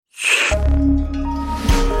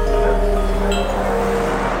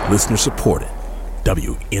Listener supported.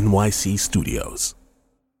 WNYC Studios.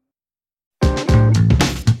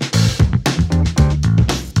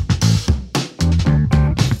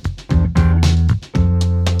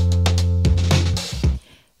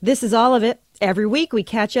 This is all of it. Every week we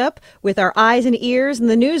catch up with our eyes and ears in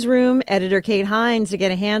the newsroom, editor Kate-Hinds, to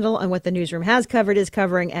get a handle on what the newsroom has covered, is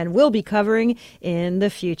covering, and will be covering in the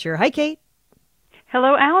future. Hi, Kate.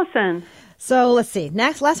 Hello, Allison. So let's see.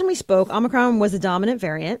 Last time we spoke, Omicron was the dominant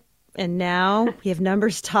variant, and now we have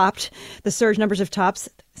the surge numbers have topped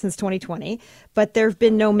since 2020, but there have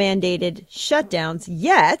been no mandated shutdowns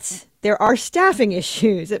yet. There are staffing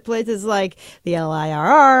issues at places like the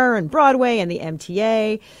LIRR and Broadway and the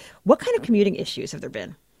MTA. What kind of commuting issues have there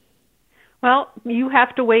been? Well, you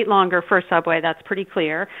have to wait longer for a subway. That's pretty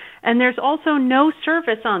clear. And there's also no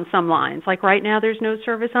service on some lines. Like right now, there's no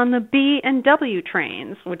service on the B and W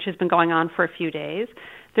trains, which has been going on for a few days.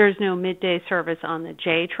 There's no midday service on the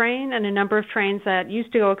J train, and a number of trains that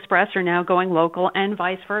used to go express are now going local, and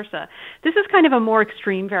vice versa. This is kind of a more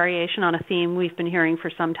extreme variation on a theme we've been hearing for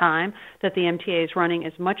some time, that the MTA is running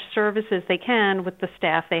as much service as they can with the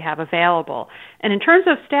staff they have available. And in terms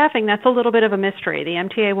of staffing, that's a little bit of a mystery. The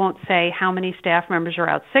MTA won't say how many staff members are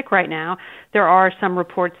out sick right now. There are some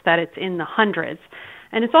reports that it's in the hundreds.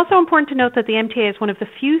 And it's also important to note that the MTA is one of the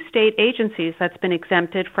few state agencies that's been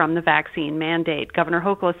exempted from the vaccine mandate. Governor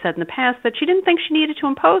Hochul has said in the past that she didn't think she needed to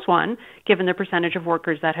impose one, given the percentage of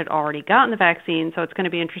workers that had already gotten the vaccine. So it's going to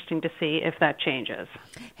be interesting to see if that changes.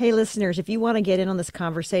 Hey, listeners, if you want to get in on this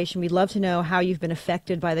conversation, we'd love to know how you've been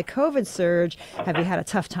affected by the COVID surge. Have you had a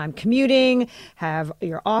tough time commuting? Have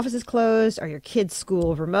your offices closed? Are your kids'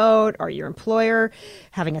 school remote? Are your employer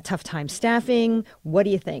having a tough time staffing? What do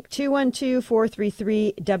you think? 212-433-WNYC,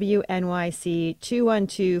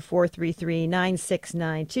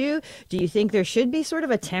 212-433-9692. Do you think there should be sort of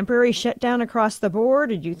a temporary shutdown across the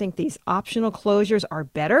board, or do you think these optional closures are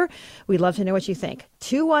better? We'd love to know what you think.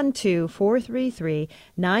 212-433-9692,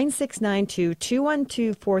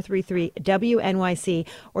 212-433-WNYC,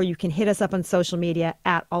 or you can hit us up on social media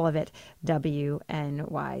at all of it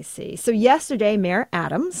WNYC. So yesterday, Mayor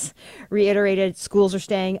Adams reiterated schools are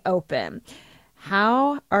staying open.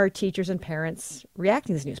 How are teachers and parents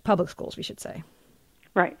reacting to this news? Public schools, we should say.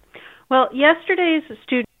 Right. Well, yesterday's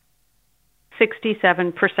students,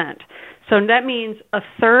 67%. So that means a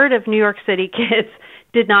third of New York City kids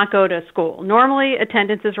did not go to school. Normally,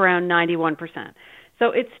 attendance is around 91%. So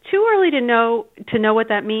it's too early to know what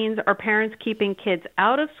that means. Are parents keeping kids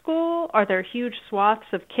out of school? Are there huge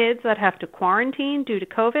swaths of kids that have to quarantine due to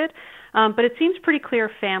COVID? But it seems pretty clear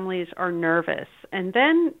families are nervous. And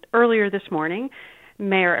then earlier this morning,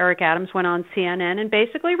 Mayor Eric Adams went on CNN and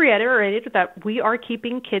basically reiterated that we are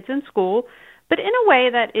keeping kids in school, but in a way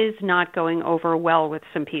that is not going over well with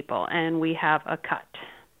some people, and we have a cut.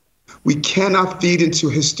 We cannot feed into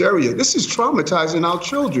hysteria. This is traumatizing our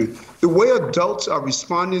children. The way adults are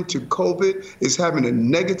responding to COVID is having a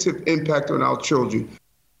negative impact on our children.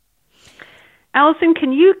 Allison,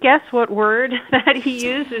 can you guess what word that he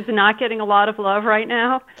used is not getting a lot of love right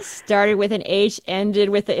now? Started with an H, ended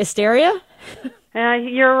with the hysteria?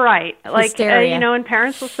 You're right. Hysteria. And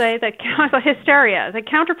parents will say that hysteria. The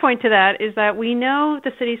counterpoint to that is that we know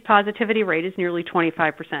the city's positivity rate is nearly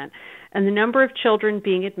 25%, and the number of children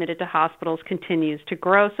being admitted to hospitals continues to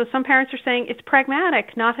grow. So some parents are saying it's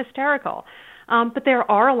pragmatic, not hysterical. But there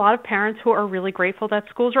are a lot of parents who are really grateful that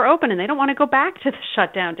schools are open, and they don't want to go back to the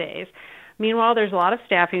shutdown days. Meanwhile, there's a lot of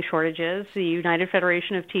staffing shortages. The United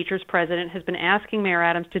Federation of Teachers president has been asking Mayor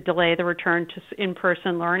Adams to delay the return to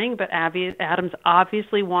in-person learning, but Adams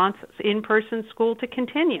obviously wants in-person school to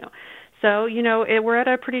continue. So, we're at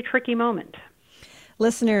a pretty tricky moment.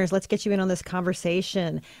 Listeners, let's get you in on this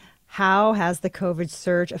conversation. How has the COVID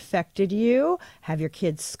surge affected you? Have your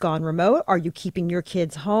kids gone remote? Are you keeping your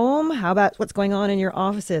kids home? How about what's going on in your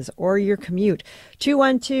offices or your commute?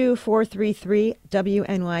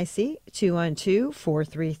 212-433-WNYC,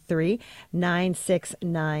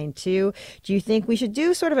 212-433-9692. Do you think we should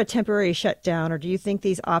do sort of a temporary shutdown, or do you think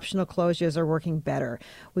these optional closures are working better?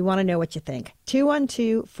 We want to know what you think.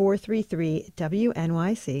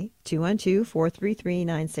 212-433-WNYC,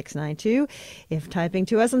 212-433-9692. If typing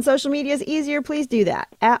to us on social media is easier, please do that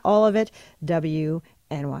at all of it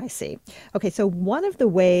WNYC. Okay, so one of the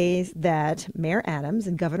ways that Mayor Adams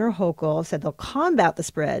and Governor Hochul said they'll combat the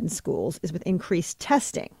spread in schools is with increased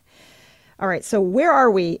testing. All right, so where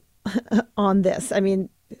are we on this? I mean,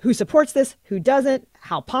 who supports this? Who doesn't?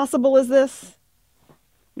 How possible is this?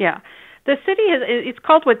 Yeah. The city it's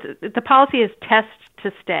called the policy is test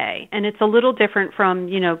to stay, and it's a little different from,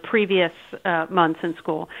 previous months in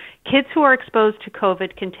school. Kids who are exposed to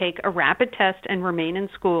COVID can take a rapid test and remain in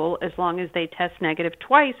school as long as they test negative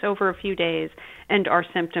twice over a few days and are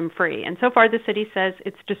symptom-free. And so far, the city says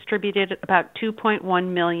it's distributed about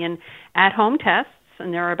 2.1 million at-home tests,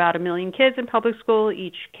 and there are about 1 million kids in public school.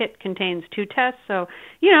 Each kit contains 2 tests, so,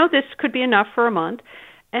 this could be enough for a month.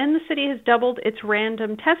 And the city has doubled its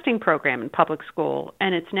random testing program in public school,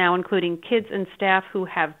 and it's now including kids and staff who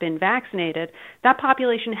have been vaccinated. That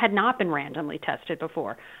population had not been randomly tested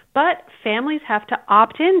before. But families have to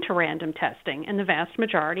opt in to random testing, and the vast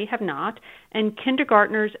majority have not. And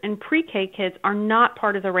kindergartners and pre-K kids are not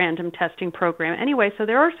part of the random testing program anyway, so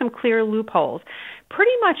there are some clear loopholes.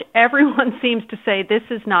 Pretty much everyone seems to say this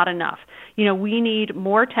is not enough. We need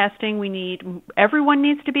more testing. Everyone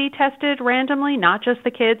needs to be tested randomly, not just the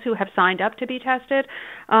kids who have signed up to be tested.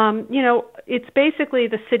 It's basically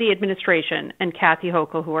the city administration and Kathy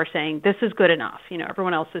Hochul who are saying this is good enough.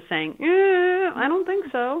 Everyone else is saying, I don't think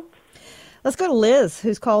so. Let's go to Liz,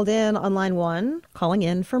 who's called in on line 1, calling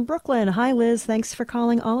in from Brooklyn. Hi, Liz. Thanks for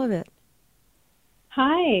calling All of It.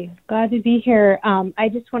 Hi. Glad to be here. I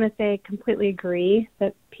just want to say I completely agree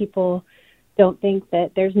that people don't think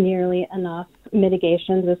that there's nearly enough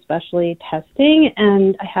mitigations, especially testing.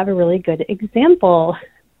 And I have a really good example,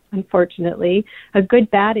 unfortunately, a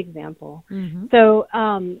good bad example. Mm-hmm.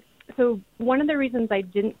 So one of the reasons I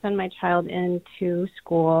didn't send my child into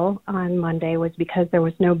school on Monday was because there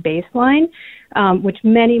was no baseline, which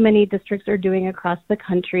many districts are doing across the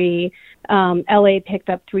country. LA picked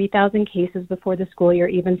up 3,000 cases before the school year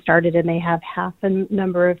even started, and they have half the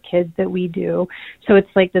number of kids that we do. So it's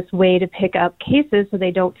like this way to pick up cases so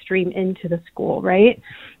they don't stream into the school, right?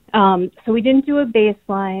 So we didn't do a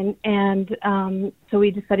baseline, and so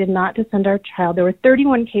we decided not to send our child. There were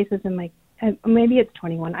 31 cases in maybe it's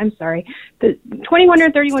 21. I'm sorry. The 21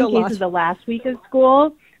 or 31 Still cases the last week of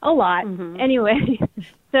school. A lot. Mm-hmm. Anyway,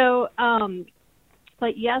 so,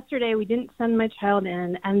 but yesterday we didn't send my child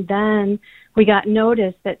in, and then we got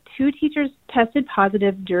notice that 2 teachers tested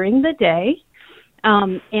positive during the day,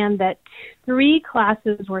 and that 3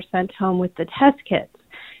 classes were sent home with the test kits.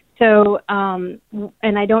 So,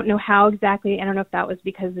 and I don't know how exactly, I don't know if that was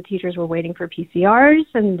because the teachers were waiting for PCRs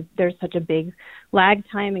and there's such a big lag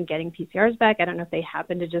time in getting PCRs back. I don't know if they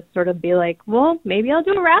happened to just sort of be like, well, maybe I'll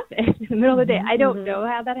do a rapid in the middle of the day. I don't know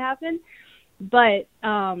how that happened. But,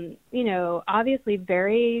 obviously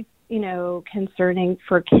very, concerning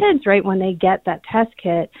for kids, right? When they get that test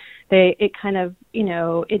kit, it kind of,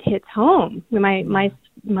 it hits home.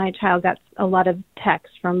 My child got a lot of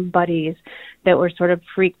texts from buddies that were sort of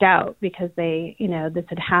freaked out because this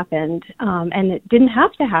had happened, and it didn't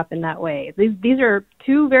have to happen that way. These are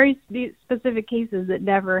 2 very specific cases that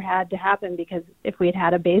never had to happen, because if we had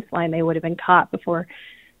had a baseline, they would have been caught before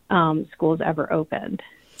schools ever opened.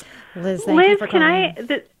 Liz, thank you for calling.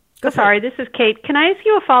 This is Kate. Can I ask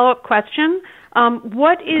you a follow-up question?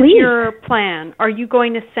 What is Please. your plan? Are you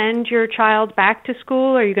going to send your child back to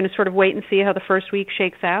school? Or are you going to sort of wait and see how the first week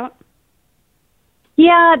shakes out?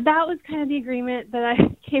 Yeah, that was kind of the agreement that I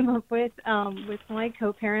came up with my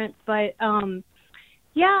co-parent. But, from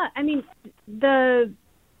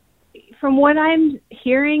what I'm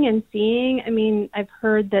hearing and seeing, I've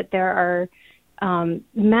heard that there are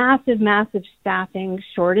massive staffing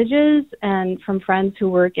shortages, and from friends who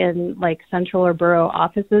work in central or borough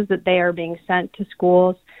offices, that they are being sent to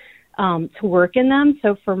schools to work in them.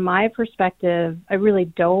 So from my perspective, I really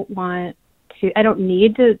don't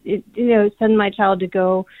need to, send my child to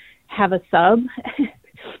go have a sub,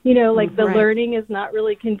 the learning is not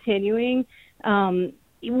really continuing,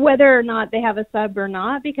 whether or not they have a sub or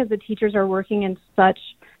not, because the teachers are working in such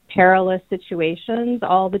perilous situations.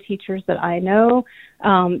 All the teachers that I know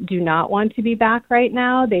do not want to be back right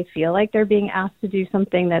now. They feel like they're being asked to do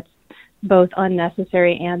something that's both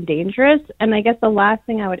unnecessary and dangerous. And I guess the last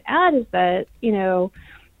thing I would add is that,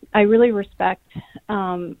 I really respect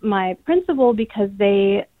my principal, because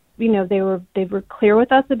they were clear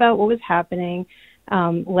with us about what was happening,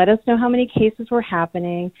 let us know how many cases were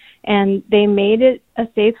happening, and they made it a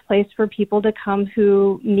safe place for people to come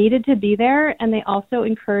who needed to be there. And they also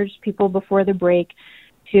encouraged people before the break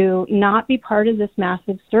to not be part of this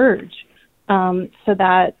massive surge. So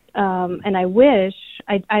that, and I wish,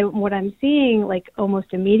 what I'm seeing almost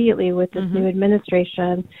immediately with this new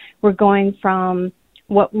administration, we're going from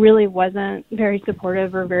what really wasn't very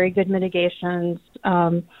supportive or very good mitigations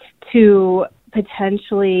to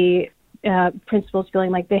potentially principals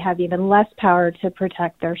feeling like they have even less power to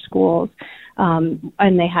protect their schools.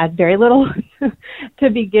 And they had very little to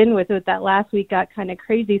begin with. That last week got kind of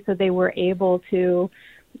crazy. So they were able to,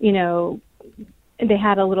 they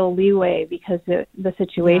had a little leeway because the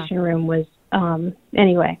situation room was,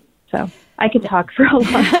 anyway. So I could talk for a long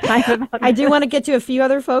time about I do want to get to a few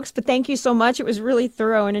other folks, but thank you so much. It was really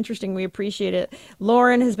thorough and interesting. We appreciate it.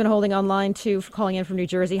 Lauren has been holding online, too, calling in from New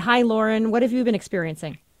Jersey. Hi, Lauren. What have you been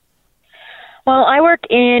experiencing? Well, I work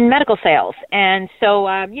in medical sales, and so,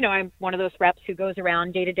 I'm one of those reps who goes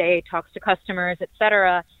around day to day, talks to customers, et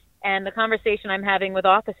cetera, and the conversation I'm having with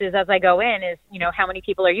offices as I go in is, how many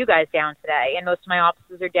people are you guys down today? And most of my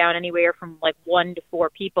offices are down anywhere from like 1 to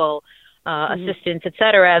 4 people, assistants, et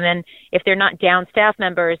cetera. And then if they're not down staff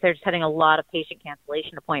members, they're just having a lot of patient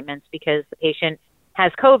cancellation appointments because the patient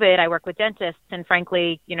has COVID. I work with dentists, and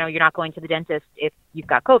frankly, you're not going to the dentist if you've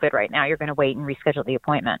got COVID right now. You're going to wait and reschedule the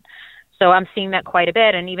appointment. So I'm seeing that quite a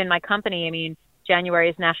bit. And even my company, January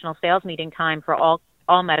is national sales meeting time for all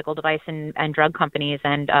medical device and drug companies.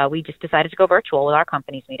 And we just decided to go virtual with our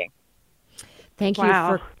company's meeting. Thank you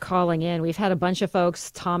for calling in. We've had a bunch of folks.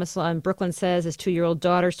 Thomas in Brooklyn says his 2-year-old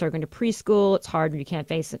daughter started going to preschool. It's hard when you can't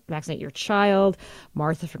vaccinate your child.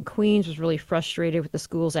 Martha from Queens was really frustrated with the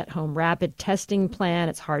school's at-home rapid testing plan.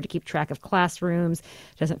 It's hard to keep track of classrooms.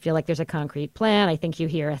 Doesn't feel like there's a concrete plan. I think you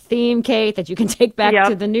hear a theme, Kate, that you can take back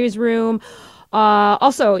to the newsroom.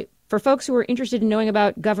 Also, for folks who are interested in knowing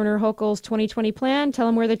about Governor Hochul's 2020 plan, tell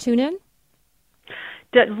them where to tune in.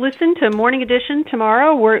 Listen to Morning Edition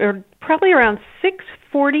tomorrow. We're probably around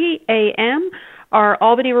 6:40 a.m. Our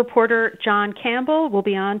Albany reporter, John Campbell, will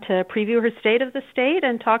be on to preview her State of the State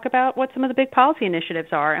and talk about what some of the big policy initiatives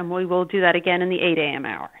are. And we will do that again in the 8 a.m.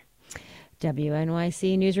 hour.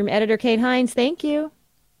 WNYC Newsroom Editor Kate-Hinds, thank you.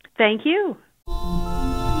 Thank you.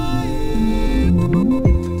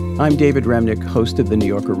 I'm David Remnick, host of the New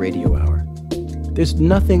Yorker Radio Hour. There's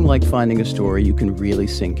nothing like finding a story you can really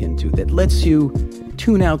sink into that lets you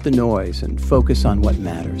tune out the noise and focus on what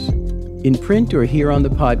matters. In print or here on the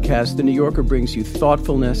podcast, The New Yorker brings you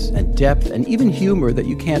thoughtfulness and depth and even humor that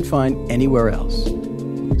you can't find anywhere else.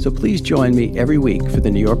 So please join me every week for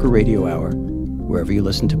the New Yorker Radio Hour, wherever you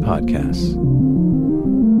listen to podcasts.